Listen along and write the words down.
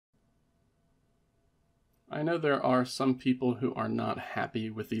I know there are some people who are not happy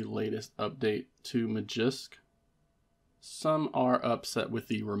with the latest update to Magisk. Some are upset with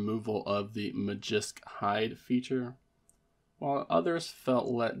the removal of the MagiskHide feature, while others felt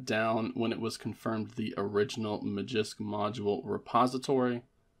let down when it was confirmed the original Magisk Module Repository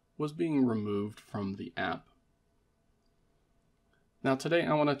was being removed from the app. Now today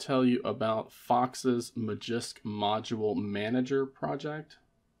I want to tell you about Fox's Magisk Module Manager project.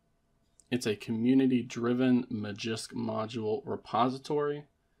 It's a community-driven Magisk Module repository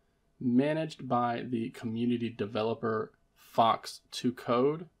managed by the community developer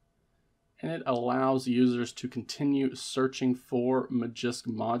Fox2Code, and it allows users to continue searching for Magisk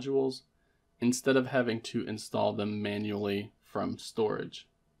modules instead of having to install them manually from storage.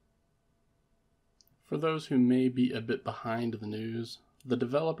 For those who may be a bit behind the news, the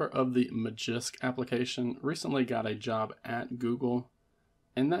developer of the Magisk application recently got a job at Google,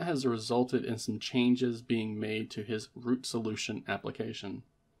 and that has resulted in some changes being made to his root solution application.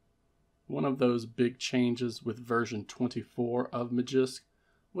 One of those big changes with version 24 of Magisk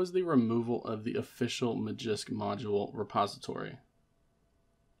was the removal of the official Magisk module repository.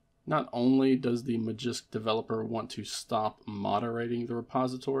 Not only does the Magisk developer want to stop moderating the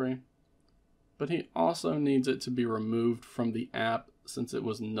repository, but he also needs it to be removed from the app since it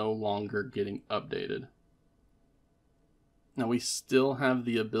was no longer getting updated. Now we still have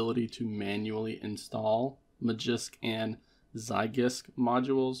the ability to manually install Magisk and Magisk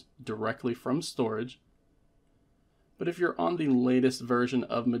modules directly from storage, but if you're on the latest version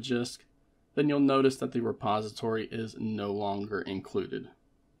of Magisk, then you'll notice that the repository is no longer included.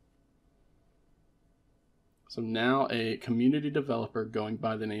 So now a community developer going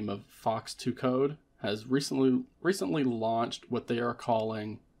by the name of Fox2Code has recently launched what they are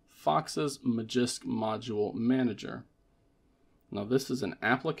calling Fox's Magisk Module Manager. Now this is an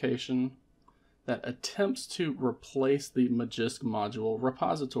application that attempts to replace the Magisk module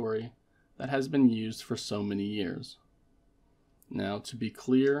repository that has been used for so many years. Now to be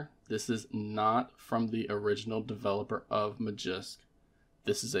clear, this is not from the original developer of Magisk.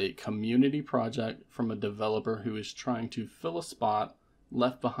 This is a community project from a developer who is trying to fill a spot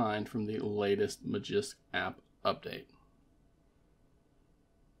left behind from the latest Magisk app update.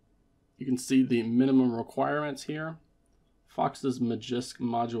 You can see the minimum requirements here. Fox's Magisk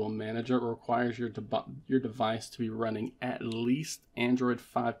Module Manager requires your device to be running at least Android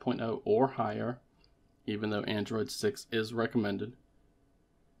 5.0 or higher, even though Android 6 is recommended.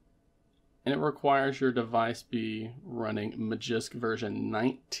 And it requires your device be running Magisk version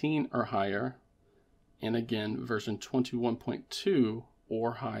 19 or higher, and again version 21.2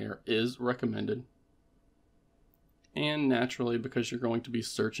 or higher is recommended. And naturally, because you're going to be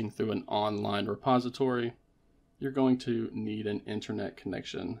searching through an online repository, you're going to need an internet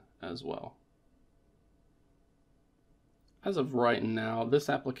connection as well. As of right now, this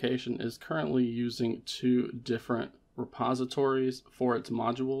application is currently using two different repositories for its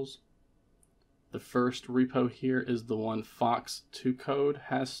modules. The first repo here is the one Fox2Code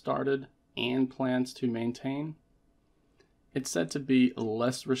has started and plans to maintain. It's said to be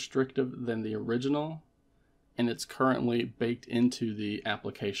less restrictive than the original, and it's currently baked into the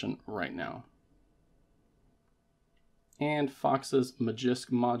application right now. And Fox's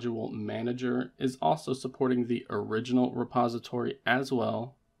Magisk Module Manager is also supporting the original repository as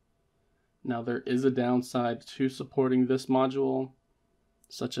well. Now there is a downside to supporting this module,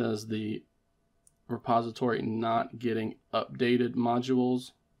 such as the repository not getting updated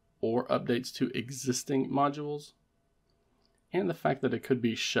modules or updates to existing modules, and the fact that it could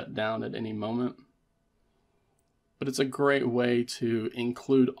be shut down at any moment. But it's a great way to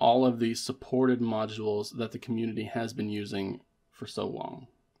include all of these supported modules that the community has been using for so long.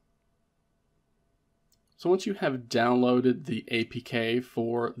 So once you have downloaded the APK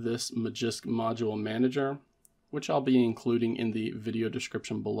for this Magisk Module Manager, which I'll be including in the video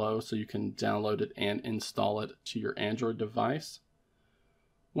description below so you can download it and install it to your Android device.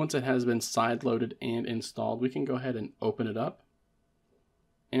 Once it has been sideloaded and installed, we can go ahead and open it up.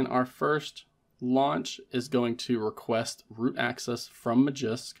 And our first launch is going to request root access from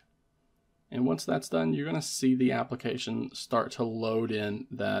Magisk. And once that's done, you're going to see the application start to load in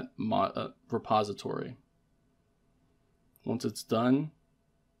that repository. Once it's done,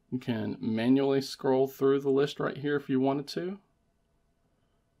 you can manually scroll through the list right here if you wanted to.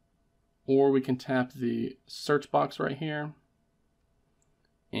 Or we can tap the search box right here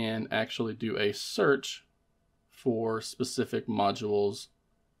and actually do a search for specific modules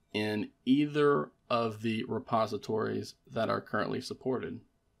in either of the repositories that are currently supported.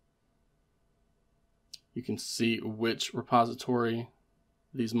 You can see which repository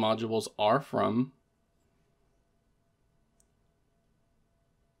these modules are from,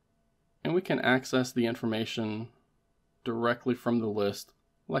 and we can access the information directly from the list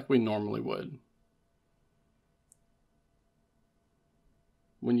like we normally would.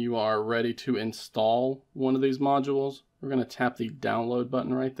 When you are ready to install one of these modules, we're going to tap the download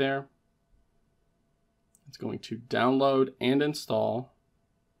button right there. It's going to download and install.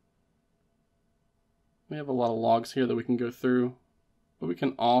 We have a lot of logs here that we can go through, but we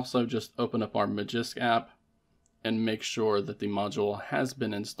can also just open up our Magisk app and make sure that the module has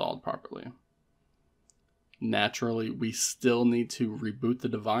been installed properly. Naturally, we still need to reboot the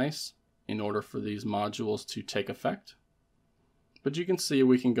device in order for these modules to take effect. But you can see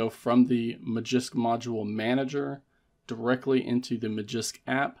we can go from the Magisk Module Manager directly into the Magisk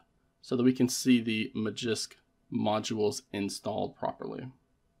app so that we can see the Magisk modules installed properly.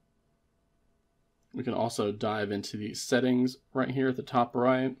 We can also dive into the settings right here at the top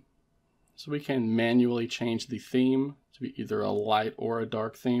right. So we can manually change the theme to be either a light or a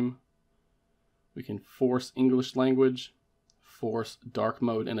dark theme. We can force English language, force dark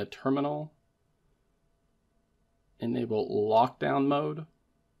mode in a terminal, enable lockdown mode.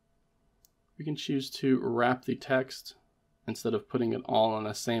 We can choose to wrap the text instead of putting it all on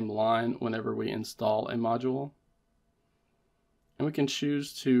the same line whenever we install a module. And we can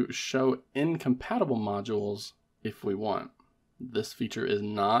choose to show incompatible modules if we want. This feature is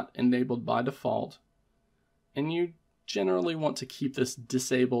not enabled by default, and you generally want to keep this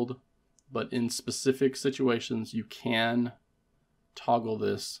disabled, but in specific situations you can toggle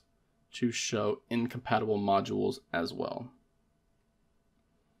this to show incompatible modules as well.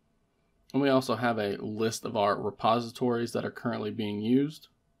 And we also have a list of our repositories that are currently being used,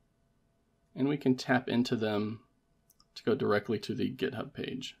 and we can tap into them to go directly to the GitHub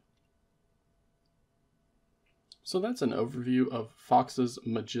page. So that's an overview of Fox's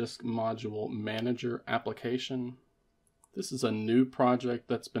Magisk Module Manager application. This is a new project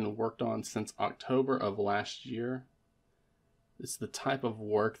that's been worked on since October of last year. It's the type of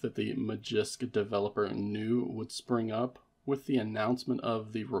work that the Magisk developer knew would spring up with the announcement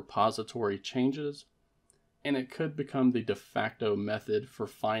of the repository changes, and it could become the de facto method for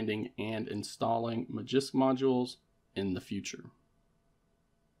finding and installing Magisk modules in the future.